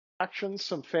reactions,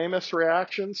 some famous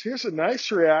reactions. Here's a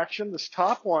nice reaction, this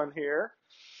top one here.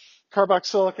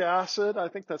 Carboxylic acid, I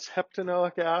think that's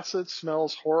heptanoic acid,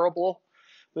 smells horrible.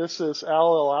 This is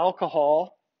allyl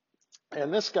alcohol.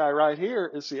 And this guy right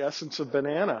here is the essence of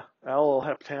banana, allyl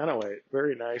heptanoate.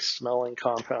 Very nice smelling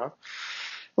compound.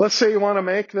 Let's say you want to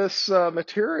make this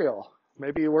material.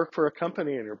 Maybe you work for a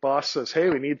company and your boss says,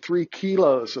 hey, we need 3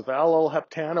 kilos of allyl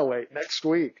heptanoate next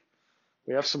week.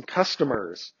 We have some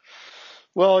customers.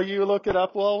 Well, you look it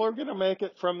up. Well, we're going to make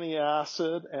it from the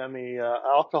acid and the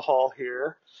alcohol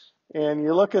here. And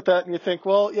you look at that and you think,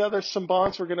 well, yeah, there's some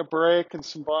bonds we're going to break and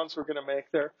some bonds we're going to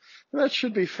make there. And that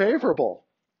should be favorable.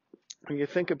 When you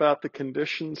think about the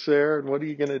conditions there and what are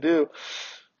you going to do?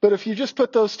 But if you just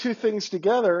put those two things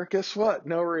together, guess what?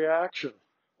 No reaction.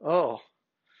 Oh,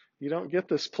 you don't get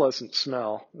this pleasant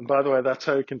smell. And by the way, that's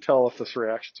how you can tell if this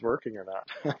reaction's working or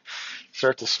not.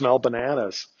 Start to smell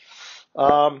bananas.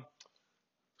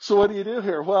 So what do you do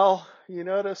here? Well, you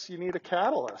notice you need a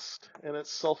catalyst, and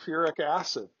it's sulfuric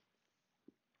acid.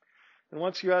 And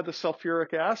once you add the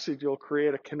sulfuric acid, you'll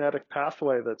create a kinetic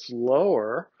pathway that's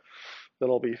lower,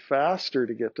 that'll be faster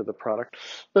to get to the product.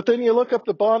 But then you look up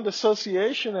the bond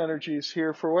dissociation energies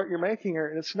here for what you're making here,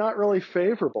 and it's not really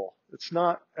favorable. It's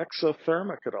not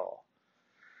exothermic at all.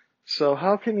 So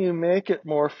how can you make it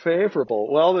more favorable?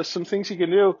 Well, there's some things you can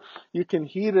do. You can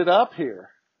heat it up here,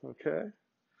 okay?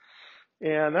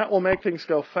 And that will make things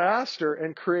go faster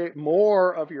and create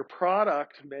more of your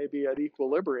product maybe at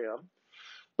equilibrium.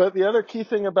 But the other key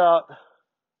thing about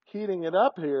heating it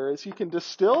up here is you can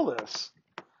distill this.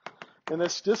 And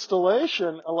this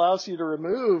distillation allows you to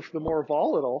remove the more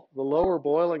volatile, the lower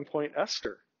boiling point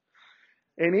ester.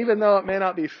 And even though it may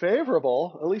not be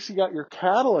favorable, at least you got your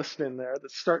catalyst in there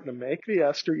that's starting to make the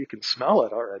ester. You can smell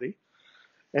it already.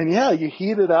 And yeah, you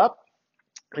heat it up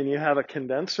and you have a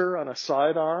condenser on a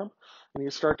sidearm and you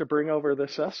start to bring over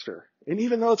this ester. And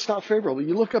even though it's not favorable,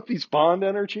 you look up these bond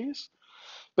energies.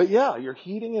 But yeah, you're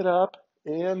heating it up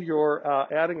and you're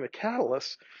adding the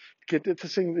catalyst to get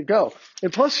this thing to go.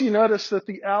 And plus you notice that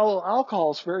the allyl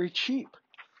alcohol is very cheap.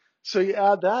 So you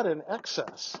add that in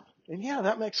excess. And yeah,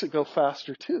 that makes it go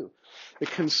faster too. It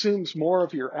consumes more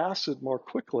of your acid more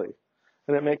quickly.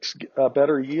 And it makes a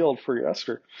better yield for your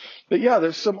ester. But yeah,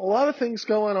 there's a lot of things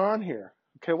going on here.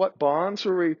 Okay, what bonds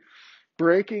are we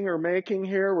breaking or making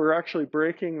here? We're actually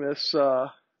breaking this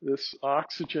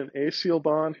oxygen acyl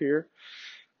bond here.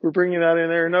 We're bringing that in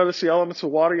there. Notice the elements of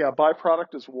water. Yeah,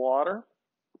 byproduct is water.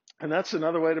 And that's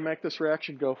another way to make this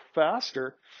reaction go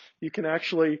faster. You can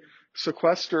actually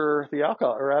sequester the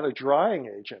alcohol or add a drying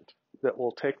agent that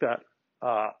will take that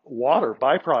water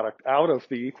byproduct out of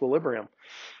the equilibrium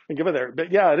and give it there.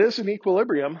 But yeah, it is an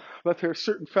equilibrium, but there are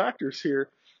certain factors here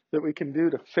that we can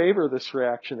do to favor this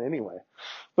reaction anyway.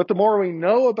 But the more we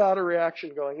know about a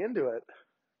reaction going into it,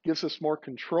 gives us more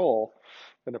control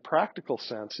in a practical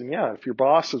sense. And yeah, if your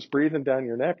boss is breathing down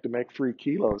your neck to make 3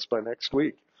 kilos by next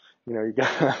week, you know, you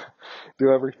gotta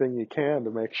do everything you can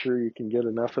to make sure you can get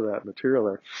enough of that material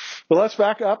there. But let's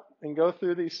back up and go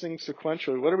through these things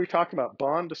sequentially. What are we talking about?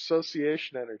 Bond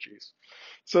dissociation energies.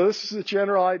 So this is a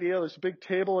general idea. There's a big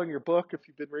table in your book if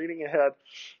you've been reading ahead.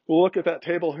 We'll look at that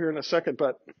table here in a second,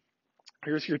 but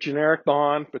here's your generic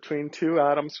bond between 2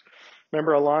 atoms.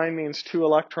 Remember, a line means 2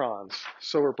 electrons.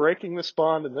 So we're breaking this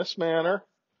bond in this manner.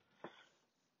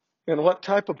 And what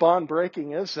type of bond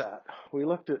breaking is that? We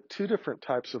looked at 2 different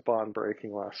types of bond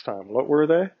breaking last time. What were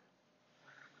they?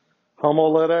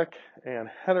 Homolytic and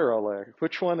heterolytic.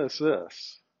 Which one is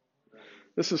this?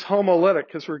 This is homolytic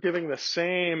because we're giving the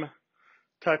same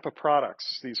type of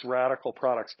products, these radical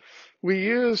products. We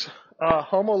use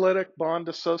homolytic bond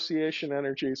dissociation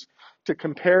energies to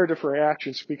compare different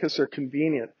reactions because they're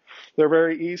convenient. They're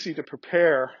very easy to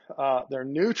prepare. They're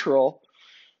neutral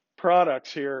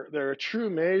products here. They're a true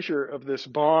measure of this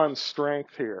bond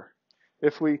strength here.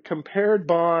 If we compared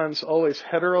bonds always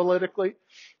heterolytically,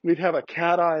 we'd have a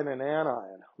cation and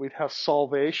anion. We'd have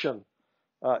solvation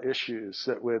issues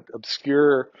that would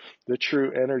obscure the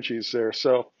true energies there.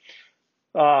 So,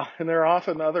 and there are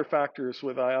often other factors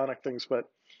with ionic things, but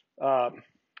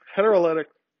heterolytic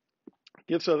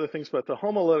gives other things, but the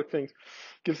homolytic things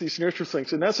gives these neutral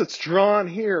things. And as it's drawn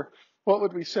here, what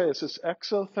would we say? Is this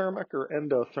exothermic or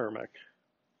endothermic?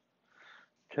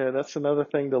 Okay, that's another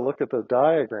thing to look at the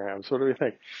diagrams. What do we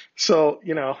think? So,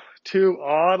 you know, 2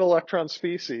 odd electron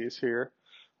species here.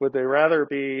 Would they rather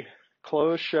be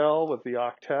closed shell with the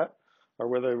octet, or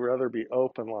would they rather be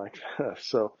open like this?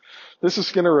 So this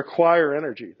is going to require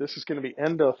energy. This is going to be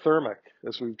endothermic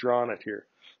as we've drawn it here.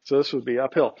 So this would be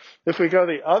uphill. If we go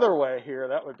the other way here,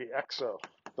 that would be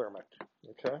exothermic,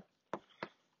 okay?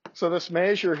 So this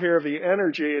measure here of the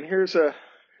energy, and here's a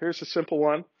simple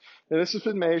one. And this has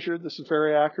been measured. This is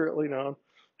very accurately known.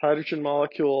 Hydrogen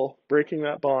molecule breaking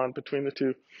that bond between the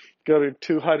two, go to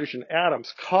 2 hydrogen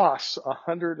atoms, costs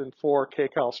 104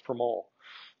 kcals per mole.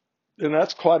 And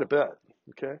that's quite a bit,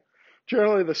 okay?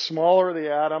 Generally, the smaller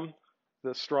the atom,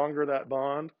 the stronger that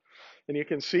bond. And you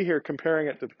can see here, comparing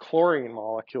it to the chlorine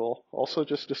molecule, also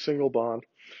just a single bond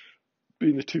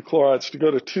between the 2 chlorides. To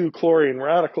go to 2 chlorine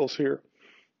radicals here,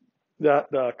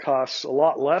 that costs a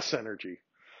lot less energy,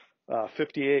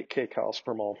 58 kcals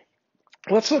per mole.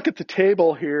 Let's look at the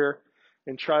table here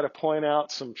and try to point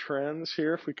out some trends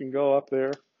here. If we can go up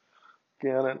there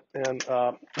again and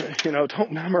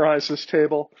don't memorize this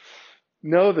table.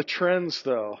 Know the trends,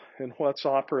 though, and what's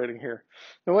operating here.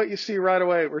 And what you see right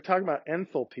away, we're talking about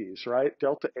enthalpies, right?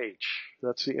 Delta H,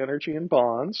 that's the energy in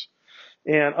bonds.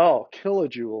 And,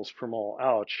 kilojoules per mole,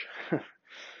 ouch.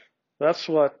 That's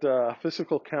what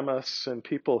physical chemists and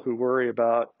people who worry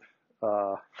about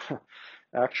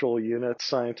actual units,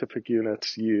 scientific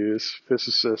units use,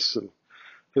 physicists and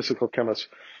physical chemists.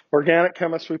 Organic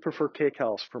chemists, we prefer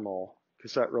kcals per mole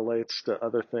because that relates to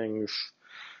other things,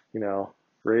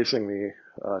 raising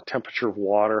the temperature of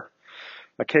water.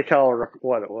 A kcal,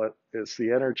 what is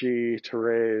the energy to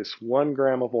raise 1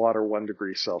 gram of water 1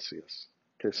 degree Celsius?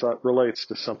 Okay, so that relates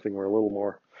to something we're a little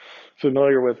more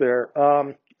familiar with there.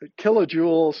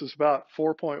 Kilojoules is about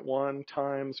 4.1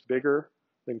 times bigger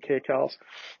than kcals.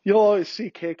 You'll always see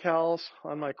kcals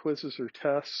on my quizzes or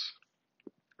tests.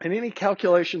 And any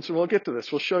calculations, and we'll get to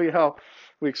this, we'll show you how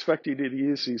we expect you to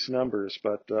use these numbers.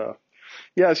 But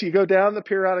as you go down the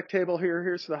periodic table here,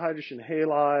 here's the hydrogen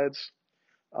halides.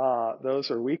 Those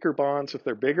are weaker bonds if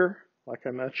they're bigger, like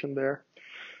I mentioned there.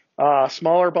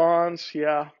 Smaller bonds,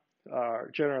 are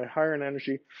generally higher in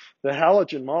energy. The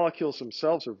halogen molecules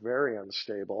themselves are very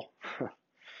unstable.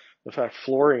 In fact,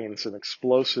 fluorine's an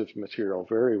explosive material,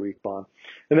 very weak bond.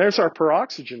 And there's our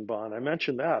peroxygen bond. I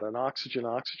mentioned that, an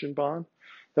oxygen-oxygen bond.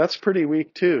 That's pretty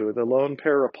weak too. The lone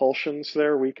pair repulsions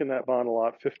there weaken that bond a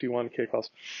lot, 51 kcals.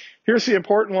 Here's the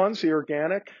important ones, the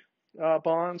organic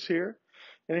bonds here.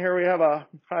 And here we have a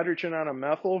hydrogen on a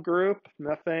methyl group,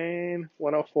 methane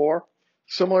 104,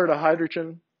 similar to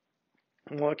hydrogen,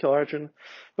 molecular hydrogen.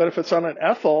 But if it's on an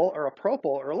ethyl or a propyl,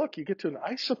 or look, you get to an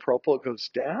isopropyl, it goes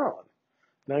down,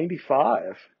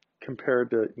 95 compared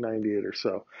to 98 or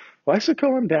so. Why is it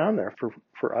going down there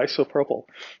for isopropyl?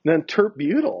 And then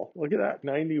tert-butyl, look at that,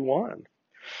 91.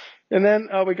 And then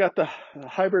we got the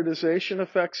hybridization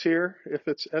effects here. If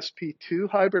it's sp2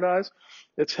 hybridized,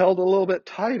 it's held a little bit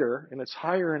tighter and it's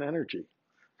higher in energy,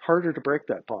 harder to break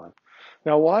that bond.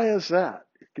 Now, why is that?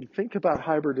 You can think about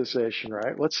hybridization,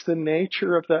 right? What's the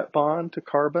nature of that bond to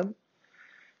carbon?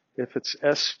 If it's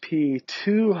sp2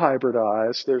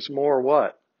 hybridized, there's more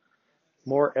what?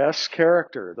 More S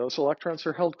character. Those electrons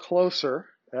are held closer.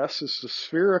 S is the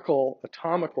spherical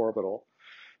atomic orbital.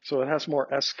 So it has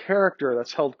more S character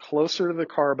that's held closer to the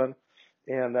carbon,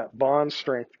 and that bond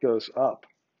strength goes up.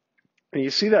 And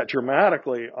you see that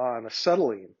dramatically on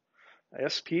acetylene,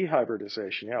 sp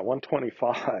hybridization,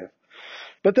 125.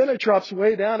 But then it drops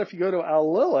way down if you go to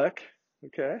allylic,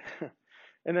 okay?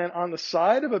 And then on the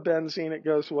side of a benzene, it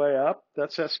goes way up.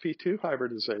 That's sp2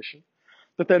 hybridization.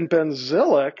 But then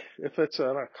benzylic, if it's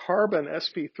on a carbon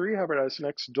sp3 hybridized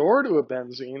next door to a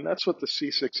benzene, that's what the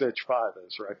C6H5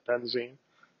 is, right? Benzene,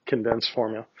 condensed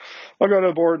formula. I'll go to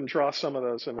the board and draw some of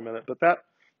those in a minute, but that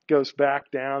goes back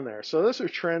down there. So those are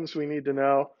trends we need to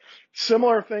know.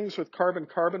 Similar things with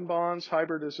carbon-carbon bonds,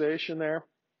 hybridization there,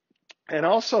 and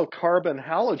also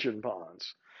carbon-halogen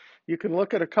bonds. You can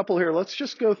look at a couple here. Let's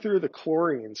just go through the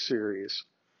chlorine series.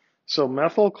 So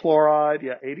methyl chloride,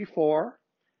 84.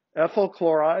 Ethyl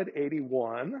chloride,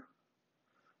 81.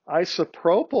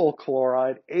 Isopropyl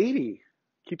chloride, 80.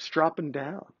 Keeps dropping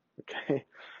down, okay?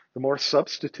 The more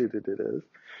substituted it is.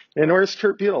 And where's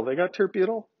tert-butyl? They got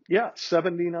tert-butyl?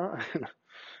 79.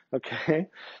 Okay.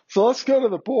 So let's go to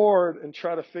the board and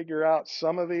try to figure out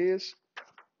some of these.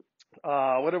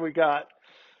 What do we got?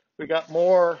 We got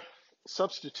more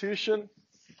substitution,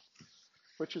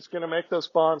 which is going to make those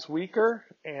bonds weaker,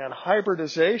 and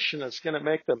hybridization is going to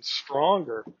make them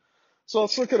stronger. So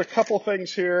let's look at a couple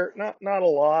things here. Not a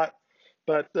lot,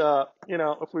 but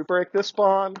if we break this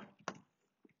bond,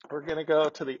 we're going to go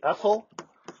to the ethyl.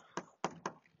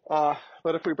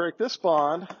 But if we break this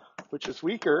bond, which is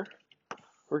weaker,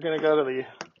 we're going to go to the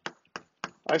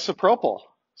isopropyl.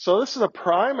 So this is a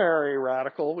primary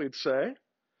radical, we'd say,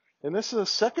 and this is a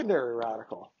secondary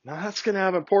radical. Now that's going to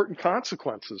have important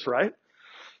consequences, right?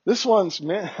 This one's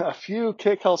a few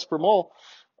kcals per mole.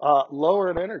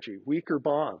 lower in energy, weaker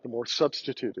bond, the more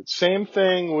substituted. Same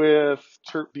thing with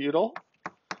tert-butyl,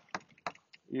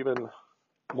 even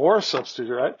more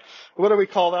substituted, right? What do we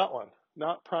call that one?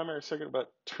 Not primary, secondary,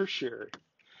 but tertiary.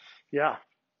 Yeah.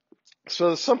 So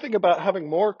there's something about having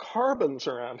more carbons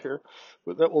around here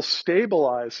that will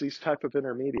stabilize these type of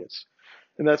intermediates.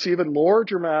 And that's even more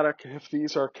dramatic if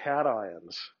these are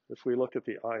cations, if we look at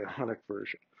the ionic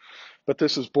version. But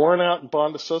this is borne out in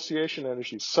bond dissociation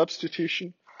energy.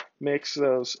 Substitution makes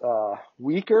those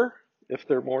weaker if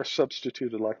they're more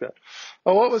substituted like that.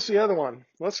 Oh, what was the other one?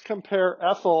 Let's compare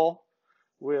ethyl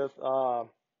with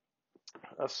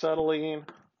acetylene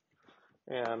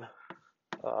and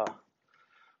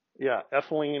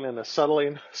ethylene and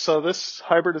acetylene. So this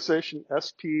hybridization,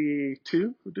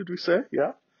 sp2, did we say?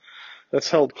 Yeah, that's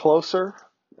held closer,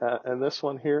 and this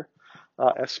one here,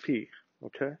 sp.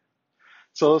 Okay.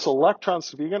 So those electrons,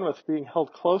 to begin with, being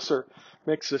held closer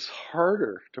makes this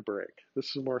harder to break. This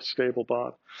is a more stable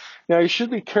bond. Now, you should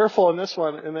be careful in this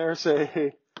one, and there's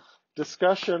a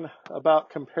discussion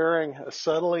about comparing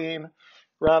acetylene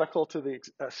radical to the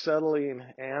acetylene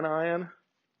anion.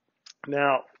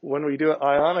 Now, when we do it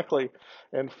ionically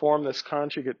and form this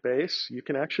conjugate base, you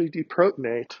can actually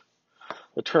deprotonate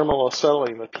the terminal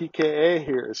acetylene. The pKa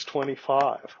here is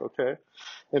 25, okay?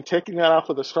 And taking that off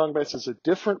with a strong base is a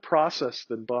different process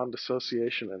than bond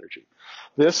dissociation energy.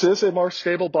 This is a more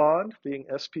stable bond, being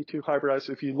sp2 hybridized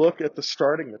if you look at the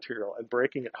starting material and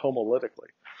breaking it homolytically.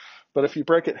 But if you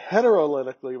break it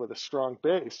heterolytically with a strong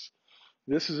base,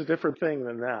 this is a different thing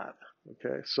than that.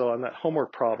 Okay, so on that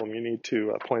homework problem, you need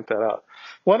to point that out.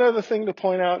 One other thing to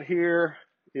point out here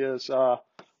is,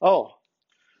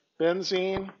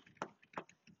 benzene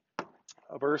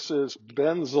versus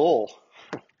benzyl.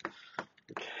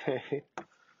 Okay,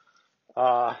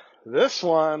 this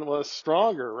one was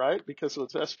stronger, right? Because it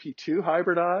was sp2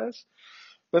 hybridized.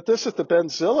 But this at the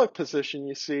benzylic position,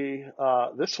 you see,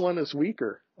 this one is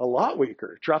weaker, a lot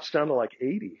weaker. It drops down to like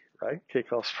 80, right?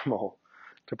 kcals per mole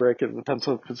to break it in the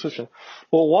benzylic position.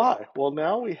 Well, why? Well,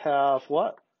 now we have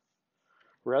what?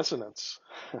 Resonance.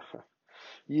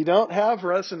 You don't have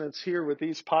resonance here with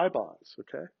these pi bonds,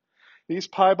 okay? These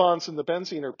pi bonds in the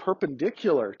benzene are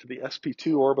perpendicular to the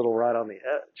sp2 orbital right on the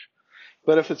edge.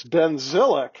 But if it's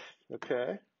benzylic,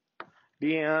 okay,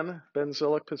 BN,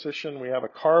 benzylic position, we have a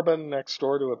carbon next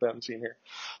door to a benzene here.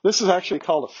 This is actually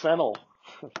called a phenyl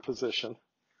position,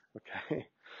 okay?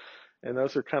 And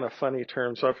those are kind of funny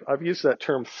terms. I've used that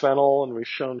term phenyl, and we've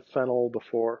shown phenyl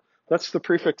before. That's the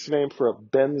prefix name for a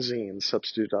benzene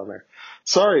substitute on there.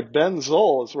 Sorry,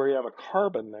 benzyl is where you have a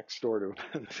carbon next door to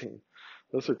a benzene.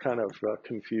 Those are kind of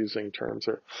confusing terms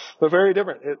there. But very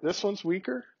different. This one's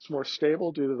weaker. It's more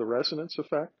stable due to the resonance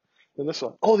effect than this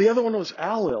one. Oh, the other one was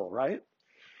allyl, right?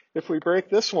 If we break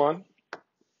this one,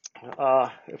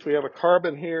 if we have a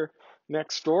carbon here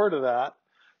next door to that,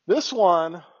 this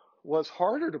one was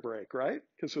harder to break, right?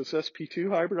 Because it was sp2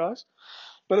 hybridized.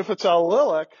 But if it's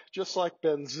allylic, just like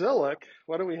benzylic,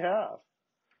 what do we have?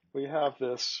 We have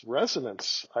this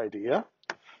resonance idea.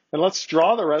 And let's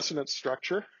draw the resonance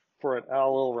structure for an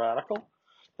allyl radical.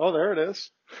 Oh, there it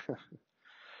is.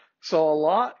 So a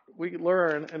lot we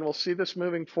learn, and we'll see this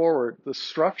moving forward, the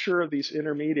structure of these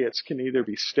intermediates can either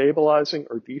be stabilizing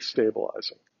or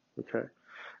destabilizing, okay?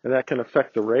 And that can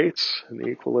affect the rates and the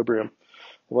equilibrium of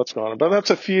what's going on. But that's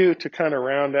a few to kind of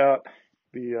round out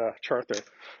the chart there.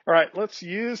 All right, let's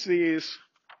use these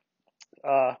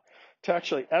to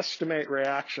actually estimate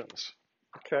reactions,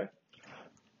 okay?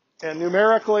 And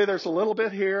numerically, there's a little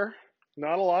bit here,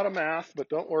 not a lot of math, but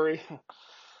don't worry.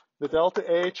 The delta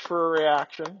H for a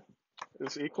reaction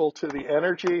is equal to the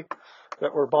energy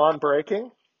that we're bond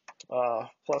breaking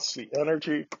plus the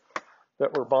energy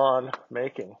that we're bond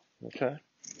making, okay?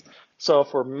 So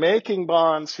if we're making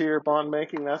bonds here, bond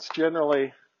making, that's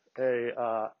generally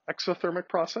a exothermic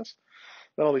process.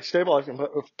 That'll be stabilizing.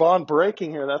 But if bond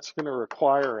breaking here, that's going to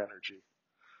require energy,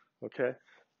 okay?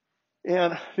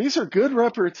 And these are good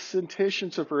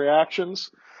representations of reactions.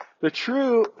 The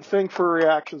true thing for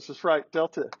reactions is right,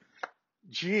 delta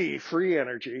G, free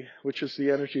energy, which is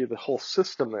the energy of the whole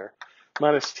system there,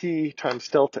 minus T times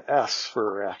delta S for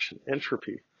a reaction,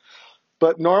 entropy.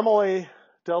 But normally,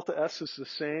 delta S is the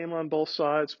same on both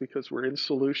sides because we're in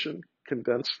solution,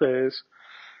 condensed phase.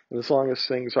 And as long as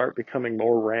things aren't becoming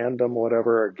more random,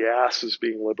 whatever, a gas is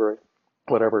being liberated,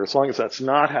 whatever, as long as that's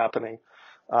not happening,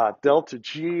 delta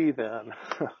G then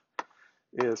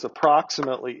is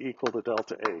approximately equal to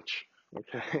delta H,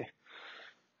 okay?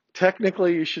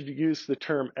 Technically, you should use the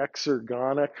term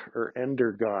exergonic or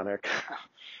endergonic,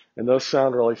 and those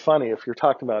sound really funny if you're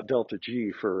talking about delta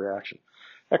G for a reaction.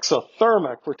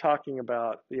 Exothermic, we're talking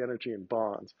about the energy in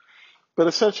bonds. But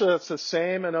essentially, it's the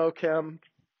same in OChem.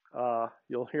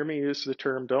 You'll hear me use the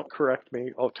term, don't correct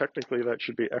me. Oh, technically, that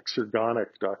should be exergonic,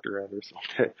 Dr. Anderson.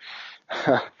 Okay.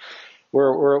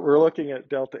 We're looking at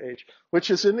delta H, which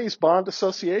is in these bond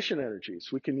dissociation energies.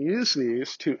 We can use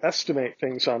these to estimate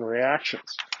things on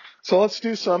reactions. So let's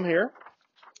do some here.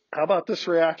 How about this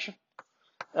reaction?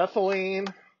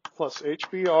 Ethylene plus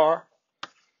HBr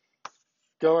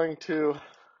going to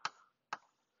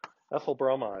ethyl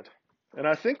bromide. And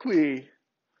I think we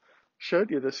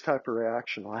showed you this type of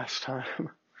reaction last time.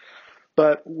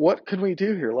 But what can we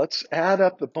do here? Let's add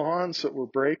up the bonds that we're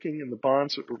breaking and the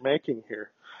bonds that we're making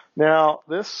here. Now,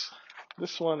 this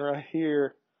one right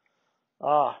here,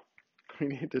 we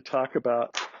need to talk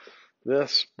about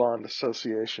this bond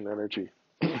dissociation energy.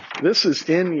 This is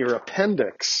in your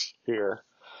appendix here.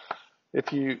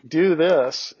 If you do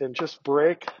this and just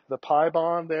break the pi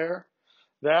bond there,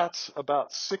 that's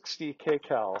about 60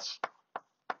 kcals.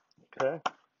 Okay?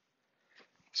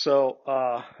 So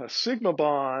a sigma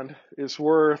bond is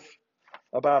worth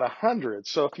about 100.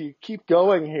 So if you keep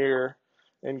going here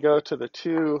and go to the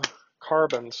two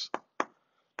carbons,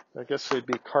 I guess they'd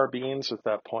be carbines at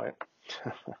that point.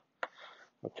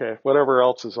 Okay, whatever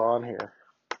else is on here,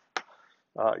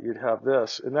 you'd have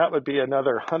this, and that would be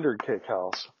another 100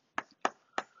 kcals.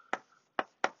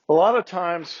 A lot of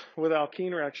times with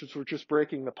alkene reactions, we're just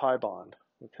breaking the pi bond,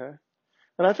 okay?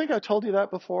 And I think I told you that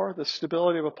before. The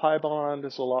stability of a pi bond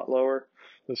is a lot lower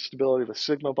than the stability of a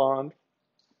sigma bond.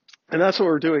 And that's what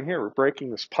we're doing here. We're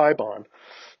breaking this pi bond.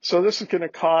 So this is going to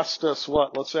cost us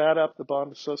what? Let's add up the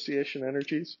bond dissociation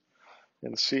energies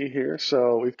and see here.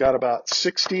 So we've got about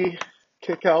 60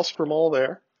 kcals per mole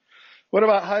there. What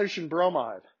about hydrogen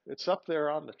bromide? It's up there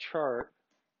on the chart.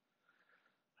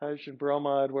 Hydrogen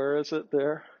bromide, where is it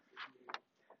there?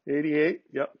 88?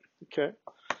 Yep. Okay.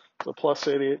 So plus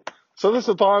 88. So this is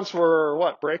the bonds we're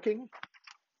what? Breaking?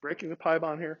 Breaking the pi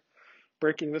bond here.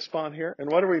 Breaking this bond here.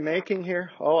 And what are we making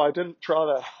here? Oh, I didn't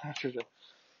draw that hydrogen.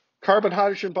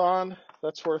 Carbon-hydrogen bond,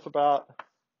 that's worth about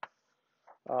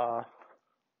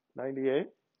 98.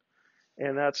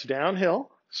 And that's downhill.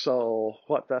 So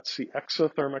what? That's the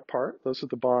exothermic part. Those are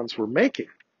the bonds we're making,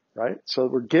 right? So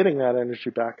we're getting that energy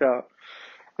back out.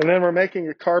 And then we're making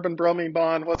a carbon-bromine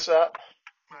bond. What's that?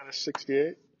 Minus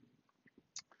 68.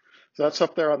 So that's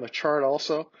up there on the chart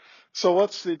also. So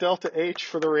what's the delta H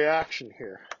for the reaction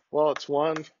here? Well, it's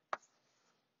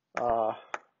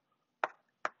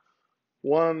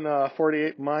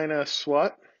 148 minus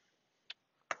what?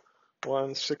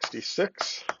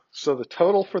 166. So the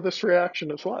total for this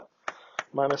reaction is what?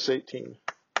 Minus 18.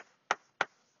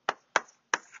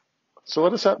 So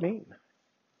what does that mean?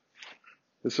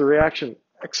 Is the reaction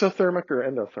exothermic or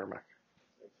endothermic?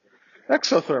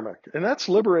 Exothermic. And that's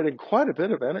liberating quite a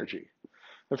bit of energy.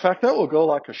 In fact, that will go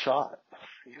like a shot.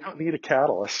 You don't need a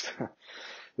catalyst.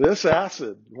 This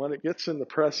acid, when it gets in the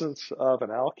presence of an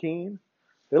alkene,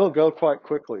 it'll go quite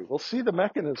quickly. We'll see the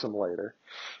mechanism later.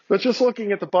 But just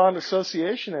looking at the bond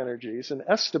association energies and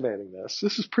estimating this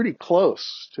is pretty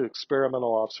close to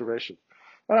experimental observation.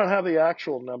 I don't have the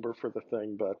actual number for the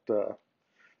thing, but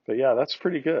yeah, that's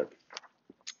pretty good.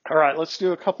 All right, let's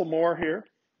do a couple more here.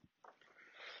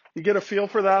 You get a feel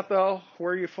for that, though,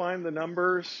 where you find the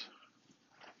numbers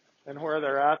and where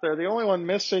they're at there. The only one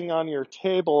missing on your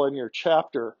table in your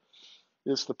chapter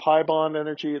is the pi bond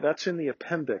energy. That's in the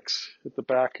appendix at the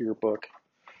back of your book.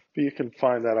 But you can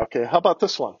find that. Okay, how about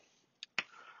this one?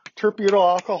 Tert-butyl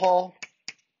alcohol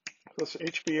plus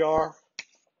HBr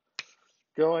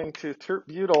going to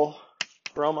tert-butyl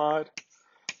bromide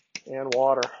and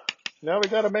water. Now we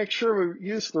got to make sure we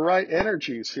use the right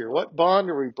energies here. What bond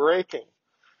are we breaking?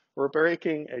 We're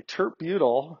breaking a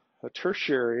tert-butyl, a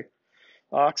tertiary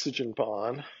oxygen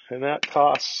bond, and that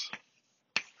costs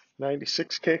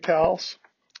 96 kcals.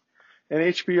 And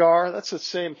HBr, that's the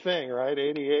same thing, right?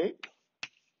 88.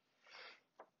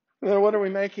 And then what are we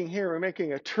making here? We're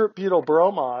making a tert-butyl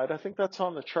bromide. I think that's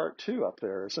on the chart too up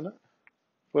there, isn't it?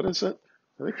 What is it?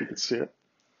 I think you can see it.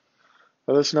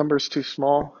 Are those numbers too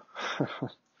small?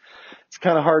 It's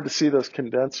kind of hard to see those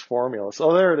condensed formulas.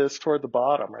 Oh, there it is toward the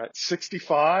bottom, right?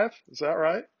 65, is that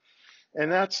right? And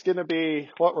that's going to be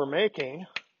what we're making.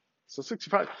 So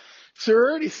 65. So you're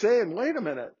already saying, wait a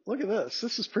minute, look at this.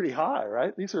 This is pretty high,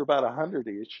 right? These are about 100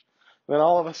 each. Then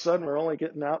all of a sudden we're only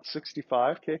getting out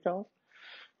 65 kcals.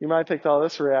 You might think, oh,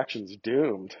 this reaction's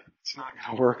doomed. It's not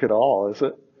going to work at all, is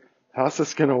it? How's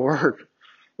this going to work?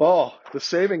 Oh, the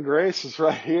saving grace is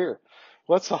right here.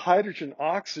 What's the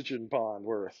hydrogen-oxygen bond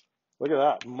worth? Look at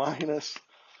that, minus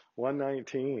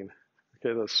 119.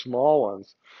 Okay, those small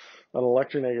ones. An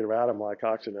electronegative atom like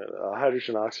oxygen, a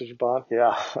hydrogen-oxygen bond,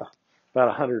 yeah, about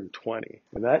 120.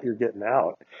 And that you're getting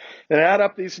out. And add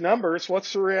up these numbers,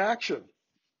 what's the reaction?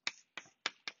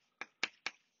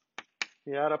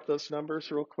 You add up those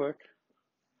numbers real quick.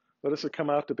 What does it come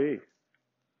out to be?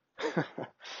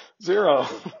 0.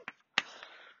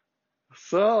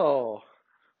 So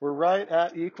we're right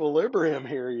at equilibrium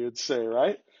here, you'd say,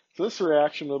 right? So this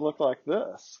reaction would look like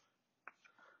this,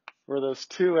 where those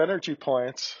two energy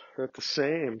points are at the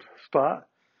same spot,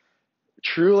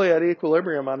 truly at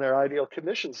equilibrium on their ideal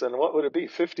conditions. Then what would it be?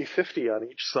 50-50 on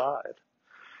each side.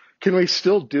 Can we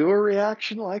still do a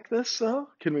reaction like this, though?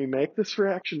 Can we make this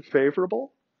reaction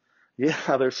favorable?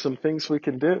 Yeah, there's some things we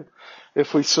can do.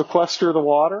 If we sequester the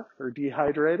water or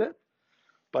dehydrate it,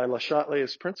 by Le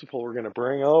Chatelier's principle, we're going to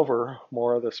bring over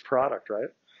more of this product, right?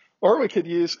 Or we could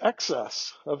use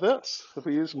excess of this. If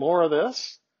we use more of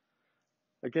this,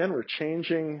 again, we're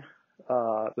changing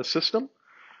the system.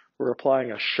 We're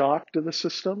applying a shock to the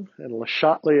system. And Le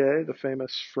Chatelier, the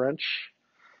famous French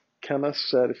chemist,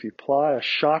 said if you apply a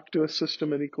shock to a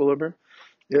system in equilibrium,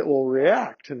 it will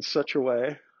react in such a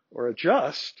way or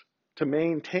adjust to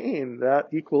maintain that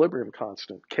equilibrium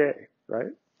constant, K,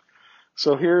 right?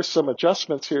 So here's some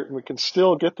adjustments here, and we can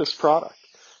still get this product.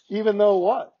 Even though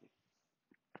what?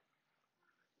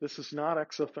 This is not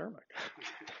exothermic.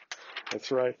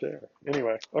 It's right there.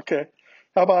 Anyway, okay.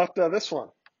 How about this one?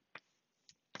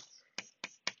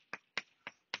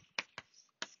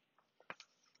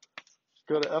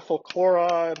 Go to ethyl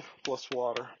chloride plus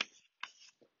water.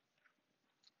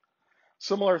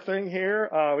 Similar thing here.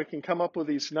 We can come up with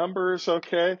these numbers,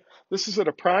 okay? This is at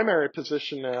a primary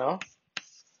position now.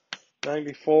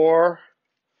 94.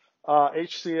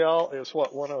 HCl is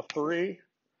what, 103.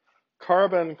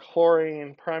 Carbon,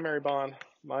 chlorine, primary bond,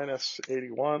 minus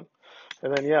 81.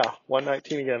 And then, yeah,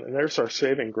 119 again. And there's our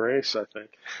saving grace, I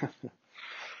think.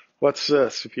 What's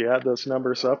this? If you add those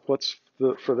numbers up, what's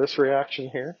for this reaction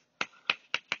here?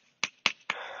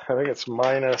 I think it's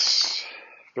minus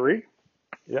 3.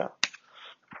 Yeah.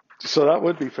 So that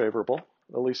would be favorable,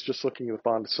 at least just looking at the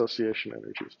bond association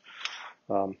energies.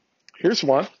 Here's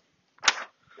one.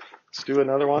 Let's do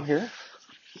another one here.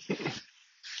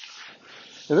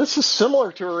 And this is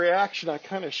similar to a reaction I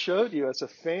kind of showed you as a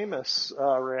famous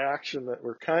reaction that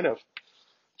we're kind of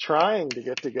trying to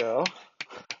get to go.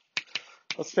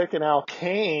 Let's take an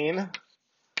alkane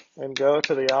and go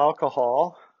to the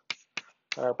alcohol.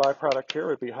 Our byproduct here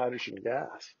would be hydrogen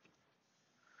gas.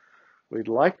 We'd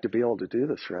like to be able to do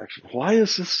this reaction. Why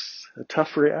is this a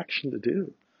tough reaction to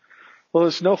do? Well,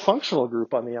 there's no functional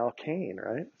group on the alkane,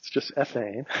 right? It's just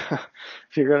ethane.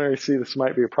 If you're going to see this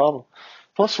might be a problem.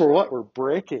 Plus, we're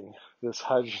breaking this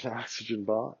hydrogen-oxygen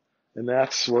bond, and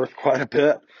that's worth quite a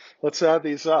bit. Let's add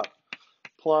these up.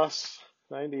 Plus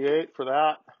 98 for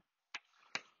that.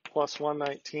 Plus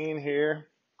 119 here.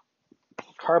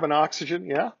 Carbon-oxygen,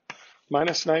 yeah.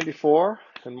 Minus 94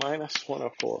 and minus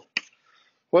 104.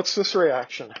 What's this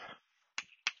reaction?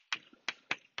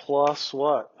 Plus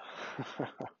what?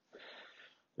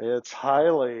 It's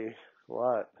highly,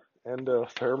 what?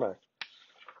 Endothermic.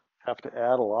 Have to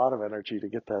add a lot of energy to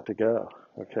get that to go,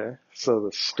 okay? So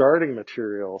the starting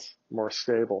material's more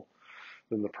stable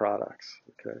than the products,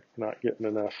 okay? Not getting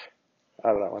enough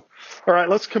out of that one. All right,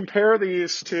 let's compare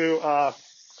these to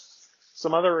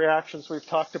some other reactions we've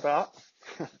talked about.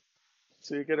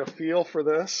 So you get a feel for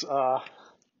this.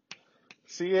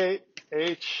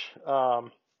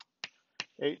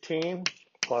 C8H18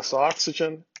 plus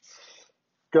oxygen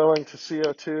going to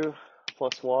CO2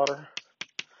 plus water.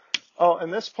 Oh,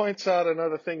 and this points out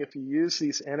another thing. If you use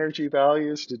these energy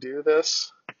values to do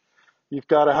this, you've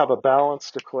got to have a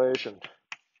balanced equation.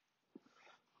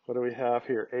 What do we have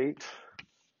here? 8,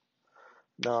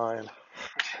 9.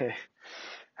 Okay.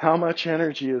 How much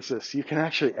energy is this? You can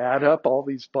actually add up all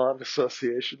these bond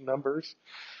association numbers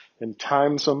and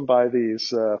times them by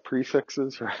these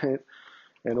prefixes, right?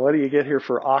 And what do you get here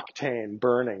for octane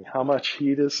burning? How much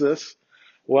heat is this?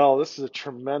 Well, this is a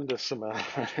tremendous amount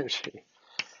of energy.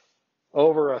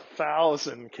 Over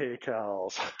 1,000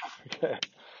 kcals. Okay.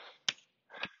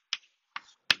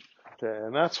 Okay,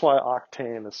 and that's why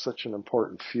octane is such an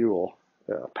important fuel.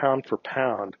 Pound for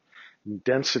pound,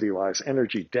 density-wise,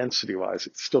 energy density-wise,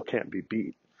 it still can't be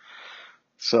beat.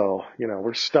 So,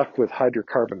 we're stuck with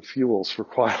hydrocarbon fuels for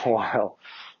quite a while.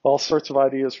 All sorts of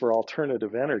ideas for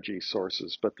alternative energy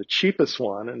sources, but the cheapest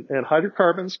one, and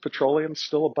hydrocarbons, petroleum,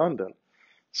 still abundant.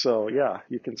 So, yeah,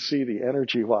 you can see the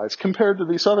energy-wise compared to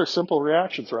these other simple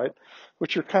reactions, right,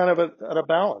 which are kind of at a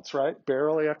balance, right?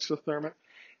 Barely exothermic,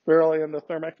 barely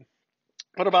endothermic.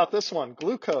 What about this one?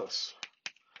 Glucose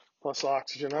plus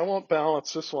oxygen. I won't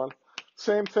balance this one.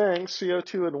 Same thing,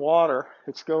 CO2 and water.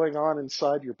 It's going on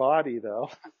inside your body, though.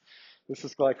 This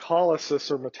is glycolysis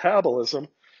or metabolism.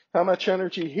 How much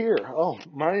energy here? Oh,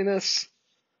 minus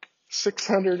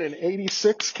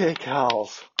 686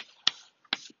 kcals.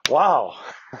 Wow.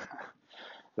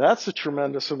 That's a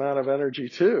tremendous amount of energy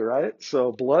too, right?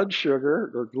 So blood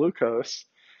sugar or glucose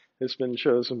has been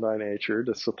chosen by nature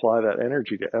to supply that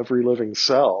energy to every living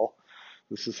cell.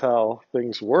 This is how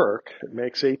things work. It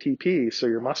makes ATP so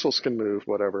your muscles can move,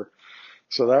 whatever.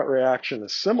 So that reaction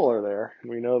is similar there.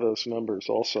 We know those numbers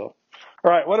also.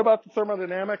 All right, what about the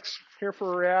thermodynamics here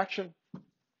for a reaction?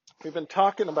 We've been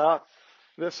talking about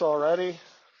this already.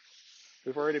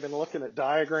 We've already been looking at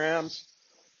diagrams,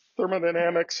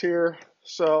 thermodynamics here.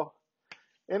 So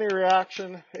any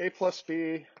reaction, A plus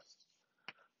B,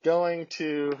 going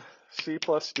to C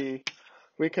plus D,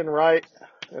 we can write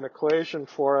an equation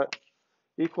for it.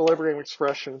 Equilibrium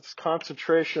expressions,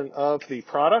 concentration of the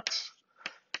products.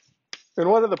 And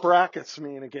what do the brackets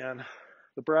mean again?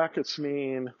 The brackets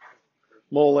mean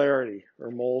molarity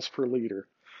or moles per liter.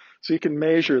 So you can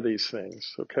measure these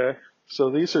things, okay?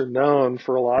 So these are known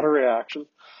for a lot of reactions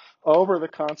over the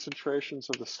concentrations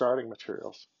of the starting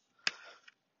materials.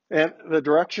 And the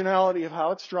directionality of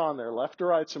how it's drawn there, left to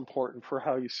right, is important for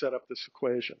how you set up this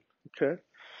equation, okay?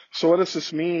 So what does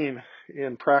this mean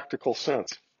in practical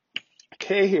sense?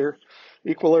 K here,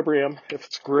 equilibrium, if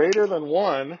it's greater than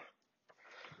 1,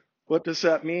 what does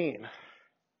that mean?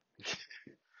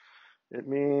 It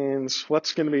means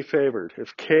what's going to be favored.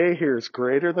 If K here is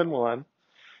greater than 1,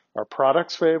 are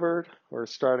products favored or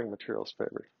starting materials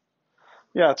favored?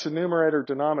 Yeah, it's a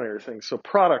numerator-denominator thing, so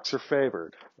products are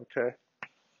favored, okay?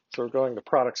 So we're going to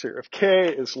products here. If K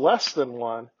is less than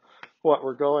 1,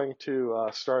 we're going to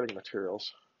starting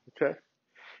materials, okay?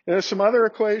 And there's some other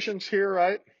equations here,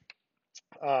 right?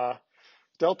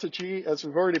 Delta G, as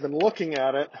we've already been looking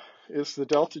at it, is the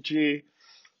delta G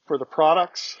for the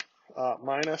products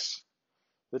minus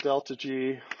the delta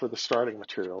G for the starting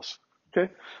materials.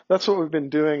 Okay, that's what we've been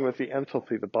doing with the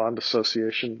enthalpy, the bond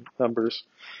association numbers.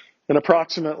 And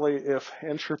approximately, if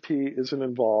entropy isn't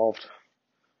involved,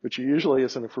 which it usually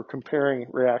isn't if we're comparing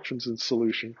reactions in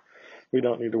solution, we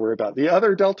don't need to worry about it. The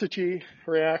other delta G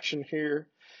reaction here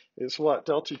is what?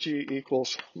 Delta G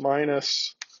equals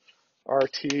minus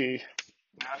RT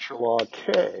natural log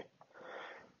K.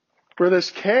 For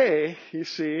this K, you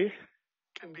see,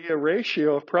 can be a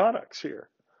ratio of products here,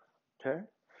 okay?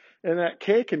 And that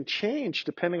K can change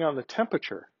depending on the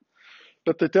temperature.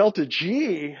 But the delta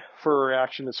G for a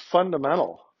reaction is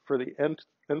fundamental for the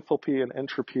enthalpy and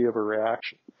entropy of a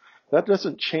reaction. That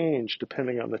doesn't change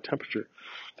depending on the temperature.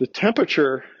 The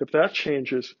temperature, if that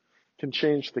changes, can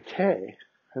change the K.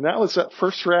 And that was that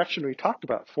first reaction we talked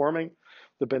about, forming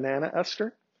the banana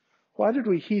ester. Why did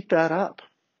we heat that up?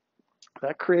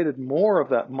 That created more of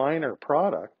that minor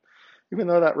product. Even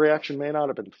though that reaction may not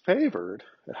have been favored,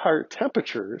 at higher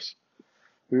temperatures,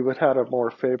 we would have a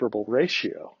more favorable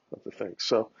ratio of the things.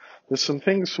 So there's some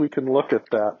things we can look at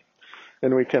that,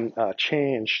 and we can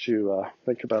change to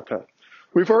think about that.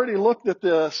 We've already looked at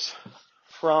this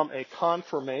from a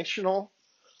conformational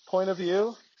point of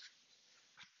view,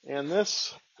 and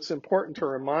this is important to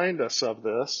remind us of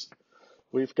this.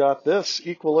 We've got this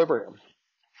equilibrium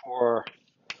for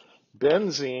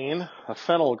benzene, a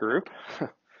phenyl group,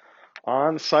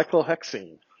 on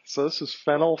cyclohexene. So this is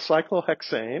phenyl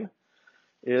cyclohexane.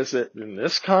 Is it in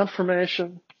this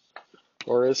conformation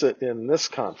or is it in this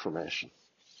conformation?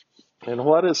 And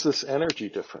what is this energy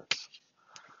difference?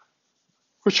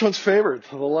 Which one's favored,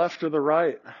 the left or the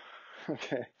right?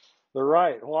 Okay, the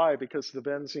right. Why? Because the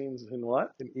benzene's in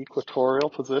what? An equatorial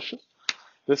position.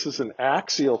 This is an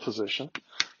axial position.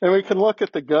 And we can look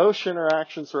at the gauche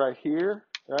interactions right here,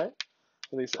 right?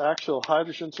 And these axial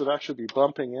hydrogens would actually be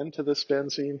bumping into this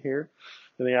benzene here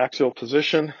in the axial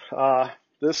position.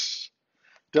 This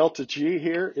delta G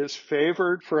here is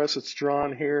favored for us. It's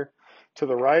drawn here to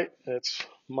the right. It's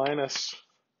minus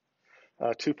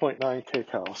 2.9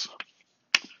 kcals.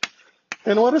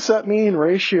 And what does that mean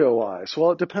ratio-wise?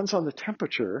 Well, it depends on the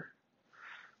temperature,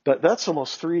 but that's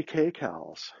almost 3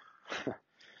 kcals.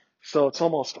 So it's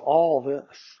almost all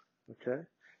this, okay?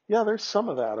 Yeah, there's some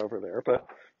of that over there, but,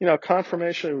 you know,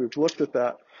 conformation, we've looked at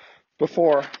that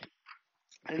before.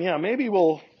 And yeah, maybe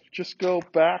we'll just go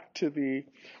back to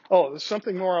there's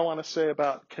something more I want to say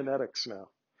about kinetics now.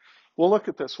 We'll look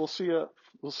at this. We'll see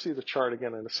the chart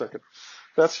again in a second.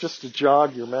 That's just to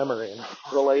jog your memory and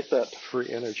relate that to free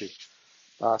energy.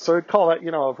 So I'd call that,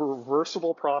 a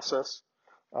reversible process,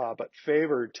 but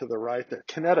favored to the right there.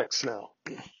 Kinetics now.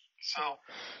 So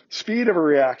speed of a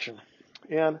reaction.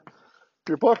 And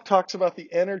your book talks about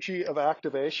the energy of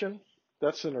activation.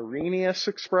 That's an Arrhenius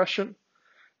expression.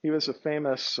 He was a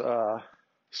famous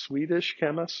Swedish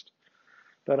chemist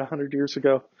about 100 years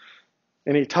ago.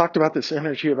 And he talked about this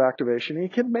energy of activation. He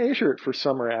can measure it for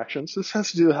some reactions. This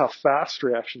has to do with how fast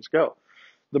reactions go.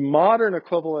 The modern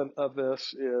equivalent of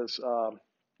this is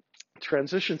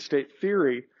transition state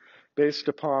theory based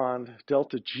upon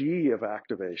delta G of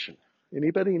activation.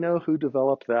 Anybody know who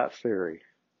developed that theory?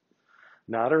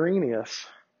 Not Arrhenius.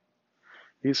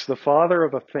 He's the father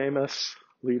of a famous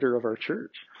leader of our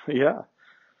church. Yeah,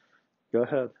 go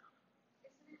ahead.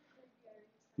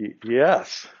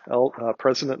 Yes,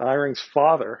 President Eyring's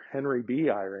father, Henry B.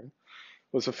 Eyring,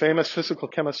 was a famous physical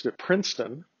chemist at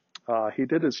Princeton. He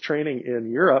did his training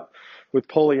in Europe with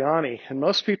Poliani, and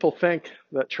most people think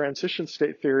that transition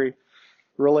state theory,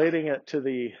 relating it to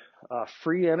the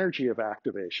free energy of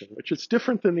activation, which is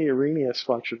different than the Arrhenius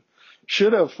function,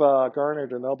 should have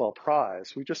garnered a Nobel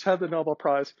Prize. We just had the Nobel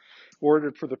Prize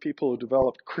awarded for the people who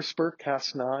developed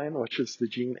CRISPR-Cas9, which is the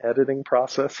gene editing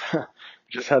process.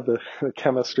 Just had the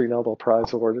chemistry Nobel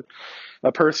Prize awarded.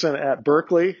 A person at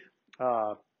Berkeley,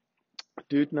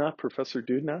 Professor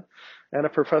Dudna, and a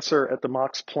professor at the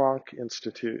Max Planck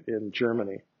Institute in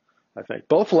Germany, I think.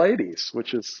 Both ladies,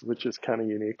 which is kind of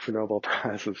unique for Nobel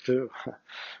Prizes too,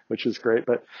 which is great.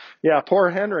 But yeah, poor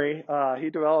Henry,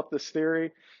 he developed this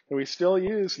theory, and we still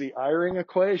use the Eyring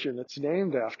equation. It's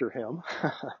named after him.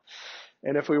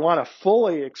 And if we want to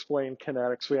fully explain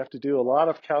kinetics, we have to do a lot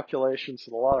of calculations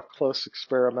and a lot of close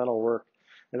experimental work.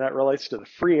 And that relates to the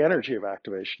free energy of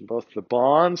activation, both the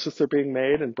bonds as they're being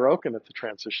made and broken at the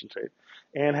transition state,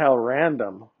 and how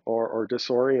random or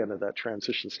disoriented that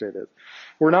transition state is.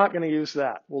 We're not going to use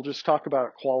that. We'll just talk about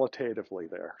it qualitatively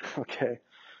there, okay?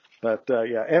 But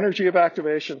yeah, energy of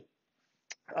activation.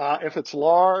 If it's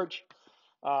large,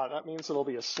 that means it'll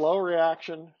be a slow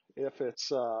reaction. If it's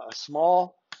a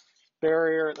small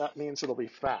barrier, that means it'll be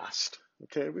fast.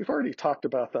 Okay, we've already talked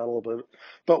about that a little bit.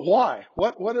 But why?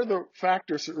 What are the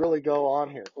factors that really go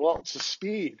on here? Well, it's the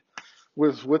speed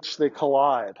with which they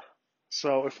collide.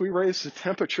 So if we raise the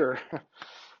temperature,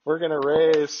 we're going to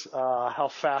raise how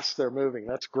fast they're moving.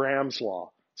 That's Graham's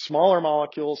law. Smaller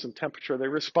molecules and temperature, they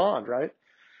respond, right?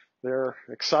 They're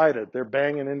excited. They're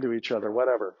banging into each other,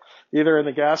 whatever, either in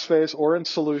the gas phase or in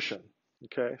solution.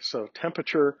 Okay, so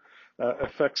temperature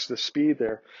affects the speed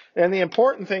there. And the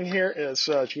important thing here is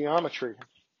geometry.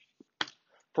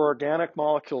 For organic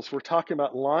molecules, we're talking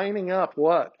about lining up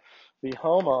what? The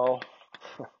HOMO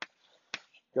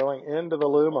going into the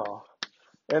LUMO.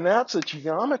 And that's a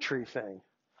geometry thing.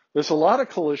 There's a lot of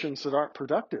collisions that aren't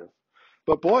productive.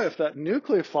 But boy, if that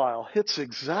nucleophile hits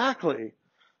exactly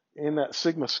in that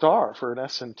sigma star for an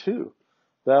SN2,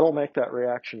 that'll make that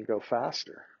reaction go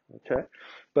faster. Okay,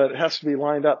 but it has to be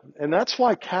lined up. And that's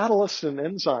why catalysts and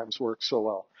enzymes work so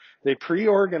well. They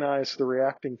pre-organize the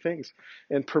reacting things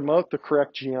and promote the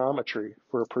correct geometry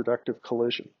for a productive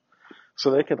collision.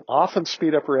 So they can often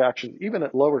speed up reactions, even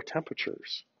at lower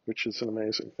temperatures, which is an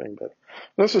amazing thing. But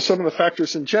those are some of the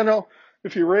factors in general.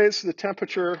 If you raise the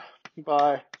temperature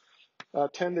by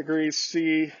 10 degrees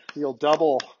C, you'll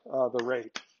double the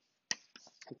rate.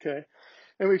 Okay,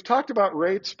 and we've talked about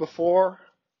rates before.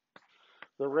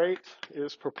 The rate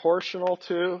is proportional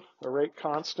to a rate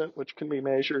constant, which can be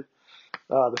measured,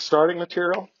 the starting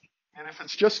material. And if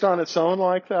it's just on its own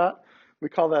like that, we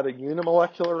call that a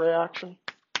unimolecular reaction.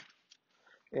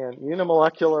 And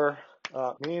unimolecular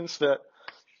means that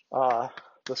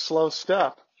the slow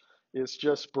step is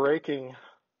just breaking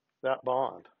that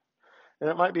bond. And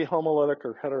it might be homolytic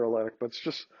or heterolytic, but it's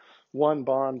just one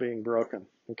bond being broken,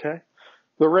 okay?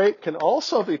 The rate can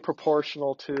also be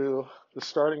proportional to the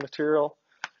starting material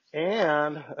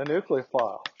and a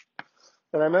nucleophile.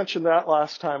 And I mentioned that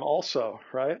last time also,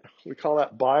 right? We call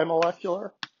that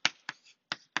bimolecular.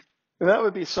 And that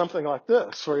would be something like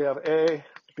this, where you have A,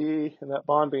 B, and that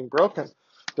bond being broken.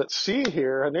 But C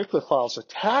here, a nucleophile is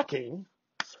attacking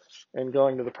and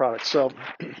going to the product. So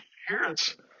here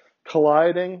it's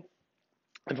colliding,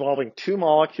 involving two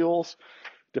molecules.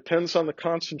 Depends on the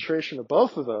concentration of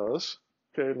both of those.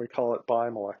 Okay, and we call it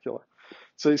bimolecular.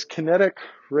 So these kinetic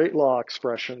rate law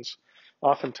expressions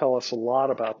often tell us a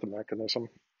lot about the mechanism,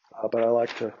 but I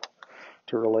like to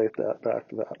relate that back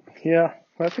to that. Yeah,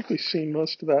 I think we've seen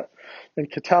most of that.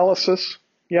 And catalysis,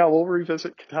 yeah, we'll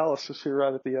revisit catalysis here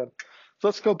right at the end. So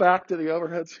let's go back to the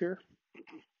overheads here.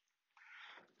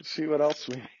 See what else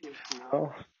we need to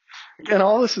know. Again,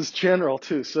 all this is general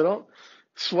too, so don't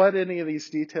sweat any of these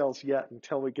details yet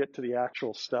until we get to the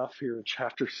actual stuff here in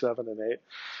chapter 7 and 8.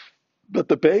 But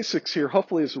the basics here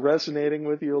hopefully is resonating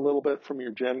with you a little bit from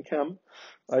your Gen Chem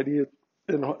idea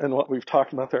and what we've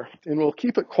talked about there. And we'll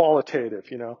keep it qualitative,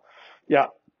 you know. Yeah,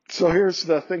 So here's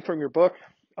the thing from your book.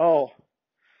 Oh,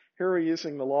 here we're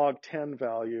using the log 10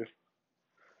 value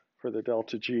for the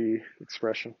delta G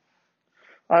expression.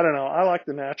 I don't know. I like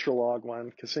the natural log one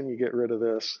because then you get rid of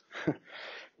this.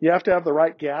 You have to have the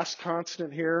right gas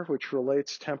constant here, which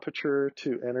relates temperature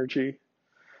to energy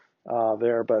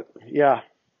there. But yeah,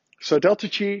 so delta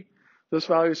G, those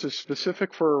values are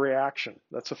specific for a reaction.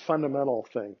 That's a fundamental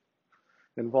thing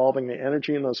involving the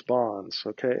energy in those bonds,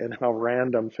 okay, and how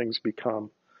random things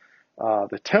become.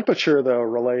 The temperature, though,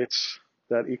 relates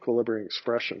that equilibrium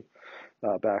expression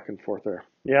back and forth there.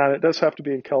 Yeah, and it does have to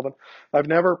be in Kelvin. I've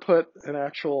never put an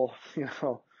actual,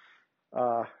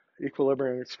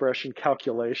 equilibrium expression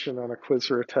calculation on a quiz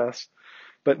or a test,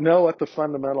 but know what the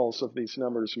fundamentals of these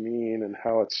numbers mean and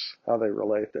how they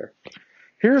relate there.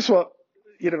 Here's what,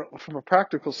 from a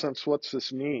practical sense, what's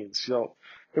this mean. So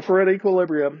if we're at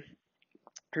equilibrium,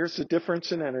 here's the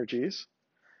difference in energies.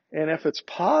 And if it's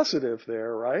positive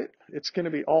there, right, it's going to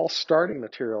be all starting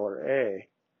material, or A.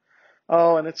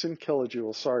 Oh, and it's in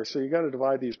kilojoules, sorry. So you got to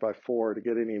divide these by 4 to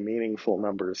get any meaningful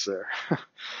numbers there.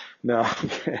 No,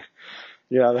 okay.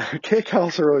 Yeah, the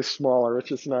kcals are always smaller,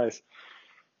 which is nice.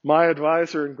 My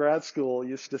advisor in grad school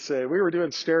used to say, we were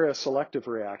doing stereoselective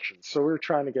reactions, so we were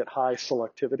trying to get high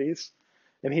selectivities.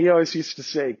 And he always used to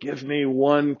say, give me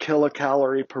 1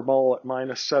 kilocalorie per mole at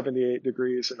minus 78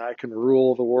 degrees and I can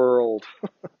rule the world.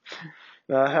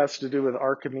 That has to do with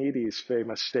Archimedes'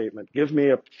 famous statement, give me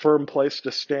a firm place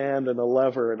to stand and a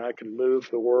lever and I can move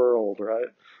the world, right?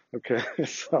 Okay,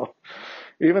 so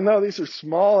even though these are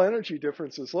small energy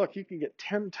differences, look, you can get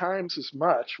 10 times as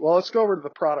much. Well, let's go over to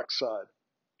the product side.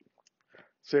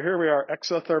 So here we are,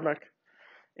 exothermic.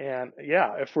 And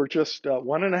yeah, if we're just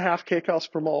 1.5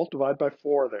 kcals per mole, divide by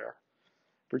 4 there.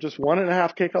 If we're just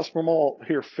 1.5 kcals per mole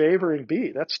here favoring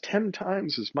B, that's 10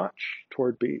 times as much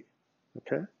toward B,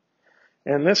 okay?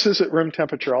 And this is at room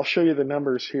temperature. I'll show you the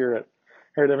numbers here at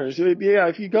higher temperatures. Yeah,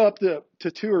 if you go up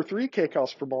to 2 or 3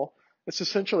 kcals per mole, it's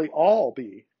essentially all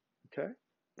B, okay,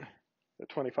 at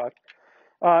 25.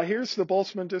 Here's the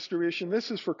Boltzmann distribution.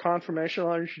 This is for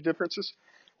conformational energy differences,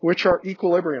 which are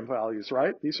equilibrium values,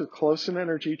 right? These are close in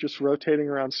energy, just rotating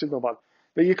around signal bond.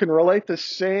 But you can relate the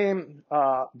same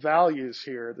values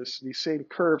here, these same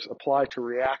curves apply to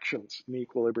reactions in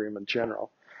equilibrium in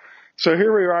general. So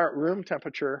here we are at room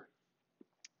temperature,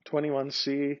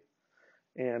 21C.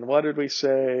 And what did we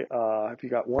say? If you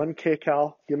got 1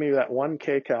 kcal, give me that 1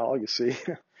 kcal, you see,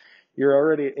 you're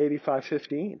already at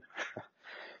 8515.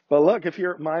 But look, if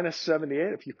you're at minus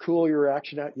 78, if you cool your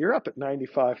reaction out, you're up at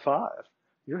 95.5.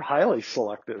 You're highly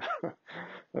selective.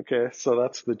 Okay, so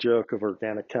that's the joke of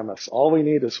organic chemists. All we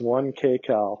need is 1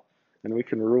 kcal, and we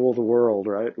can rule the world,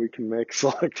 right? We can make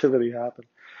selectivity happen.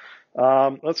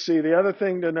 Let's see, the other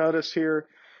thing to notice here,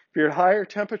 if you're at higher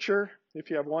temperature, if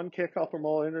you have 1 kcal per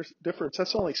mole difference,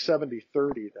 that's only 70-30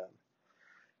 then.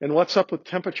 And what's up with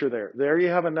temperature there? There you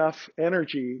have enough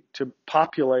energy to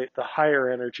populate the higher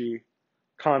energy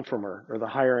conformer, or the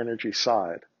higher energy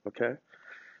side, okay?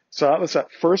 So that was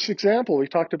that first example. We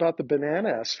talked about the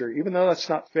banana ester. Even though that's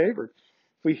not favored,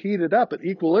 if we heat it up at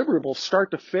equilibrium, we'll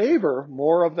start to favor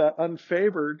more of that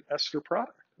unfavored ester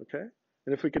product, okay?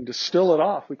 And if we can distill it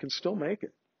off, we can still make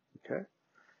it, okay?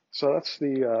 So that's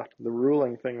the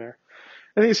ruling thing there.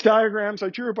 And these diagrams, I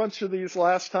drew a bunch of these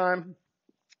last time.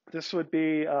 This would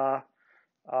be a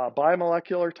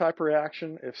bimolecular type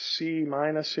reaction. If C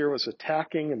minus here was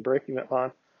attacking and breaking that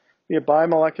bond, be a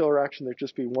bimolecular reaction, there'd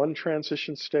just be one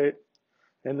transition state.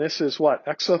 And this is what?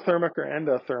 Exothermic or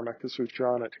endothermic, as we've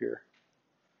drawn it here.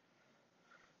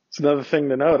 It's another thing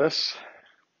to notice.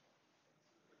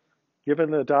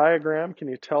 Given the diagram, can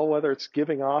you tell whether it's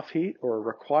giving off heat or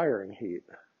requiring heat?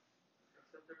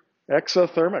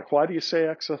 Exothermic. Why do you say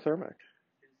exothermic?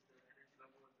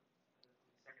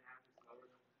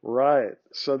 Right.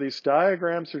 So these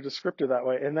diagrams are descriptive that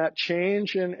way. And that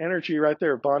change in energy right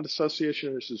there, bond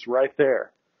dissociation, this is right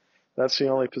there. That's the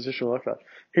only position we look at.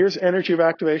 Here's energy of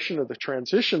activation of the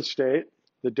transition state,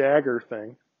 the dagger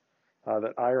thing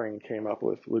that Eyring came up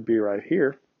with would be right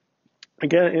here.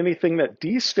 Again, anything that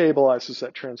destabilizes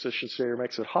that transition state or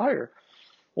makes it higher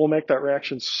will make that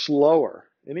reaction slower.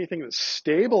 Anything that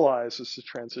stabilizes the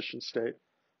transition state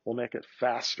will make it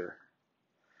faster.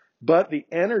 But the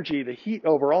energy, the heat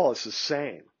overall is the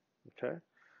same, okay?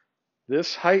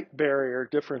 This height barrier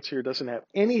difference here doesn't have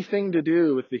anything to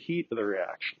do with the heat of the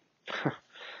reaction.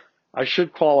 I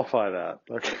should qualify that,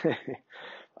 okay?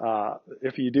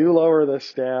 If you do lower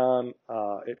this down,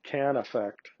 it can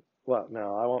affect, well,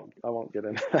 no, I won't get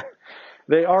into that.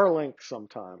 They are linked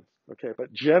sometimes, okay?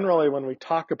 But generally when we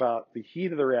talk about the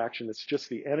heat of the reaction, it's just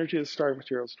the energy of the starting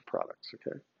materials to products,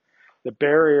 okay? The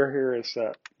barrier here is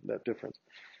that difference.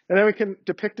 And then we can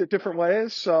depict it different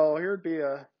ways. So here would be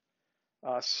a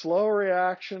slow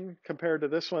reaction compared to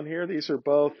this one here. These are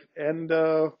both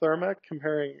endothermic,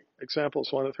 comparing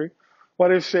examples 1 to 3. Why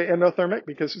do you say endothermic?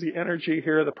 Because the energy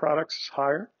here of the products is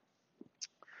higher.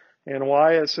 And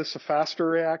why is this a faster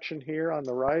reaction here on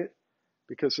the right?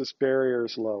 Because this barrier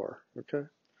is lower, okay?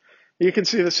 You can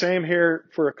see the same here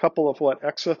for a couple of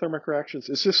exothermic reactions.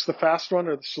 Is this the fast one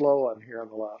or the slow one here on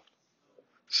the left?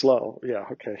 Slow, yeah,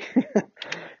 okay.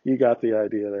 You got the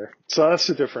idea there. So that's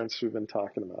the difference we've been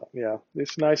talking about. Yeah,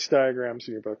 these nice diagrams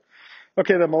in your book.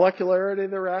 Okay, the molecularity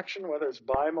of the reaction, whether it's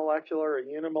bimolecular or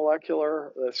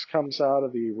unimolecular, this comes out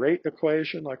of the rate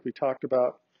equation like we talked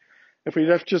about. If we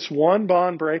have just one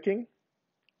bond breaking,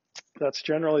 that's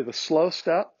generally the slow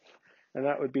step, and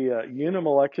that would be a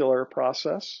unimolecular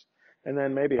process. And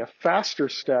then maybe a faster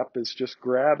step is just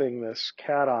grabbing this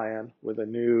cation with a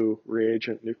new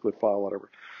reagent, nucleophile,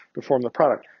 whatever, to form the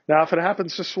product. Now, if it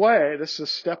happens this way, this is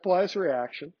a stepwise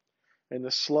reaction, and the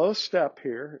slow step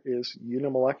here is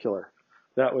unimolecular.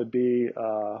 That would be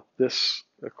this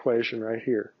equation right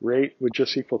here. Rate would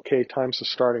just equal K times the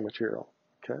starting material,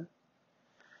 okay?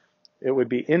 It would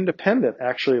be independent,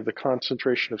 actually, of the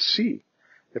concentration of C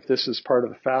if this is part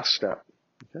of the fast step,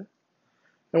 okay?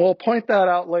 And we'll point that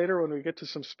out later when we get to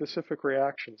some specific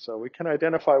reactions. So we can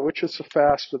identify which is the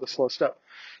fast or the slow step.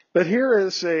 But here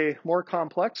is a more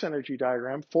complex energy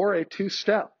diagram for a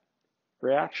two-step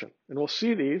reaction. And we'll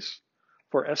see these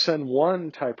for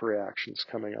SN1 type reactions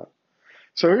coming up.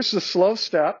 So here's the slow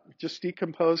step, just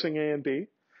decomposing A and B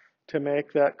to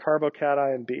make that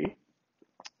carbocation B.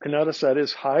 And notice that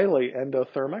is highly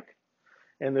endothermic.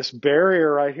 And this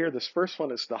barrier right here, this first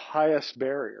one is the highest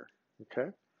barrier,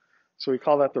 okay? So we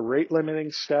call that the rate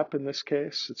limiting step in this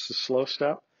case. It's the slow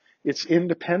step. It's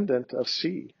independent of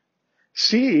C.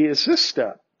 C is this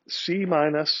step, C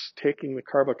minus taking the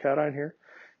carbocation here.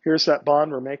 Here's that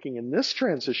bond we're making in this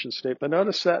transition state, but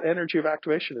notice that energy of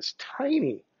activation is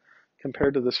tiny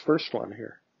compared to this first one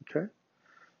here, okay?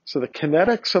 So the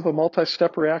kinetics of a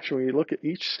multi-step reaction, when you look at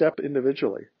each step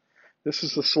individually, this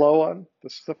is the slow one,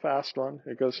 this is the fast one,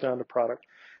 it goes down to product.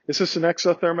 Is this an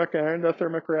exothermic or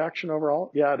endothermic reaction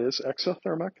overall? Yeah, it is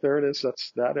exothermic. There it is.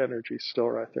 That's that energy still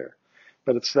right there.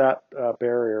 But it's that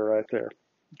barrier right there,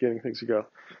 getting things to go.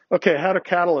 Okay, how do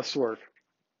catalysts work?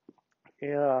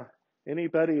 Yeah,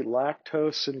 anybody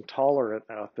lactose intolerant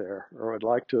out there or would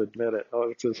like to admit it?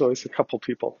 Oh, there's always a couple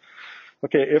people.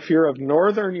 Okay, if you're of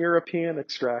Northern European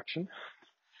extraction,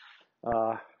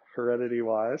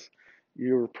 heredity-wise,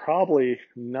 you're probably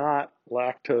not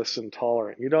lactose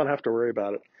intolerant. You don't have to worry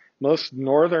about it. Most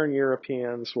Northern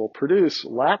Europeans will produce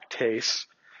lactase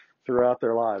throughout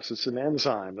their lives. It's an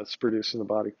enzyme that's produced in the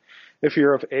body. If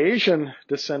you're of Asian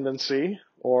descendancy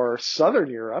or Southern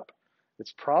Europe,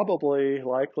 it's probably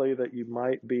likely that you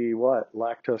might be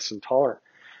lactose intolerant.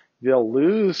 They'll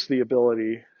lose the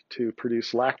ability to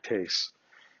produce lactase.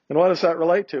 And what does that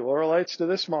relate to? Well, it relates to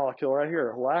this molecule right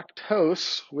here,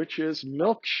 lactose, which is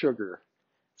milk sugar.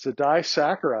 It's a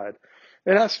disaccharide.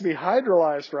 It has to be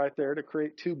hydrolyzed right there to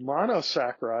create two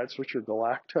monosaccharides, which are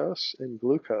galactose and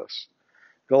glucose.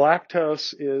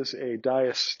 Galactose is a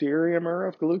diastereomer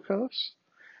of glucose.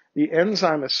 The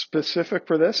enzyme is specific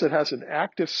for this. It has an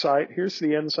active site. Here's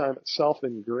the enzyme itself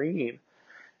in green.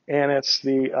 And it's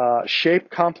the shape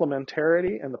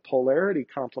complementarity and the polarity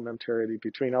complementarity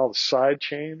between all the side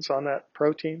chains on that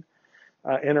protein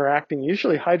interacting,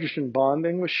 usually hydrogen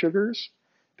bonding with sugars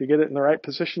to get it in the right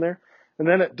position there. And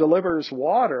then it delivers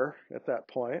water at that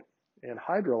point and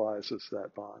hydrolyzes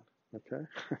that bond, okay?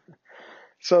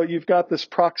 So you've got this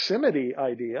proximity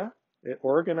idea. It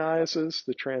organizes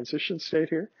the transition state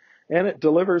here, and it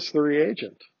delivers the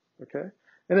reagent, okay?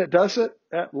 And it does it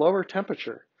at lower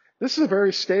temperature. This is a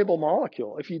very stable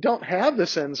molecule. If you don't have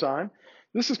this enzyme,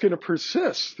 this is going to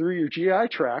persist through your GI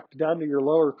tract down to your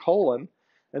lower colon,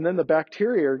 and then the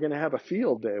bacteria are going to have a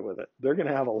field day with it. They're going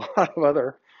to have a lot of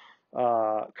other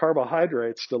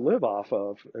carbohydrates to live off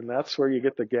of, and that's where you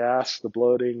get the gas, the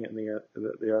bloating,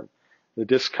 and the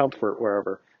discomfort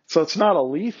wherever. So it's not a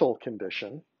lethal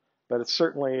condition, but it's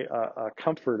certainly a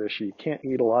comfort issue. You can't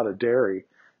eat a lot of dairy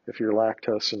if you're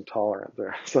lactose intolerant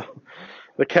there. So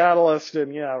the catalyst,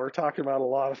 and yeah, we're talking about a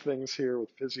lot of things here with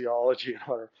physiology and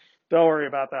whatever. Don't worry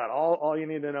about that. All you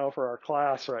need to know for our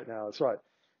class right now is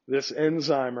this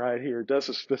enzyme right here does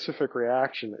a specific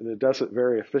reaction, and it does it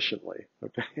very efficiently,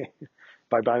 okay,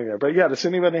 by binding there. But yeah, does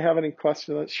anybody have any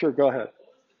questions? Sure, go ahead.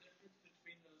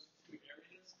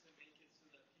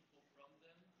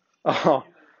 Oh,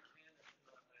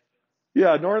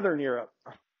 yeah, Northern Europe.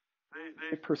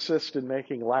 They persist in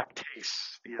making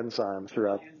lactase, the enzyme,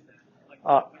 throughout.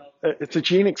 Uh, it's a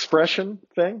gene expression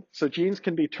thing. So genes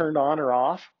can be turned on or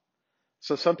off.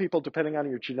 So some people, depending on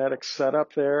your genetic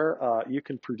setup there, you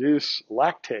can produce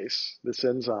lactase, this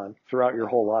enzyme, throughout your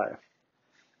whole life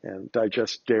and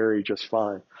digest dairy just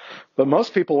fine. But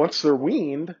most people, once they're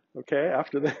weaned, okay,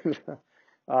 after they've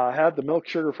had the milk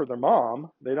sugar for their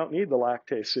mom, they don't need the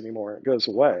lactase anymore. It goes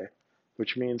away,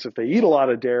 which means if they eat a lot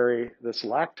of dairy, this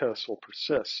lactose will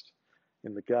persist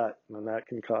in the gut, and that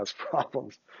can cause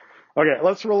problems. Okay,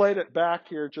 let's relate it back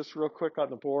here just real quick on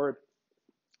the board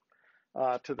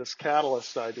to this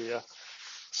catalyst idea.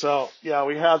 So, yeah,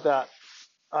 we had that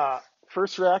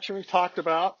first reaction we talked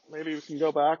about. Maybe we can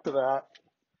go back to that.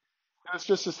 And it's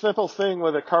just a simple thing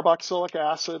with a carboxylic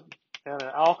acid and an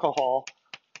alcohol.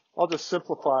 I'll just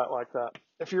simplify it like that.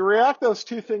 If you react those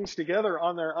two things together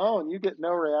on their own, you get no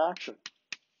reaction.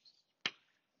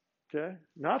 Okay?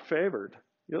 Not favored.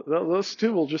 Those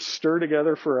two will just stir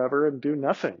together forever and do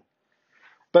nothing.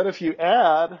 But if you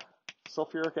add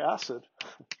sulfuric acid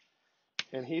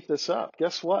and heat this up,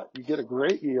 guess what? You get a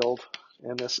great yield,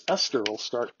 and this ester will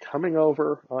start coming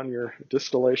over on your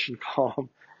distillation column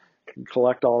and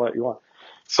collect all that you want.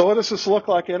 So what does this look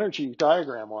like energy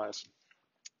diagram-wise?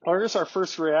 Well, here's our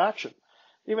first reaction.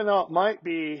 Even though it might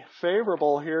be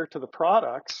favorable here to the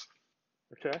products,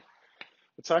 okay,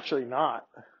 it's actually not,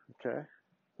 okay?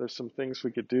 There's some things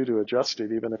we could do to adjust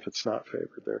it, even if it's not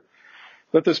favored there.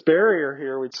 But this barrier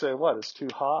here, we'd say, what, is too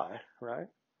high, right?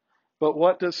 But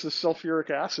what does the sulfuric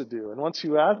acid do? And once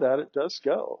you add that, it does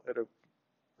go at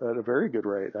a very good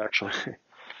rate, actually.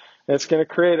 And it's going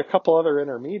to create a couple other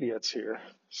intermediates here.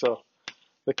 So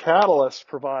the catalyst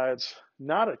provides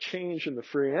not a change in the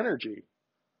free energy,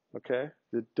 okay?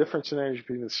 The difference in energy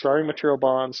between the starting material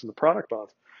bonds and the product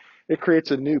bonds. It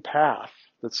creates a new path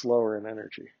that's lower in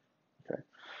energy, okay?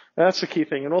 And that's the key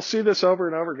thing. And we'll see this over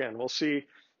and over again. We'll see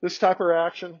this type of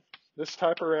reaction, this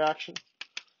type of reaction.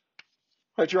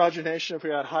 Hydrogenation, if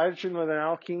we add hydrogen with an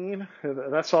alkene,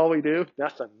 that's all we do,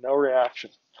 nothing, no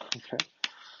reaction, okay?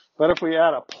 But if we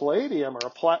add a palladium or a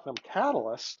platinum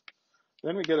catalyst,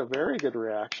 then we get a very good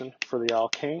reaction for the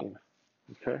alkane,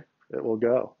 okay? It will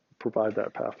go, provide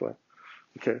that pathway.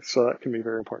 Okay, so that can be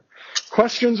very important.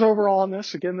 Questions overall on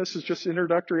this? Again, this is just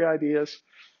introductory ideas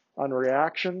on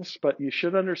reactions, but you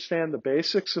should understand the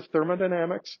basics of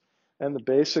thermodynamics and the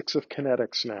basics of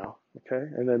kinetics now, okay?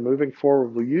 And then moving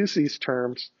forward, we'll use these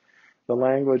terms. The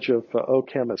language of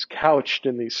OChem is couched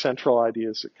in these central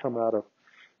ideas that come out of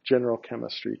general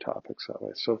chemistry topics that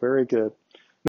way. So very good.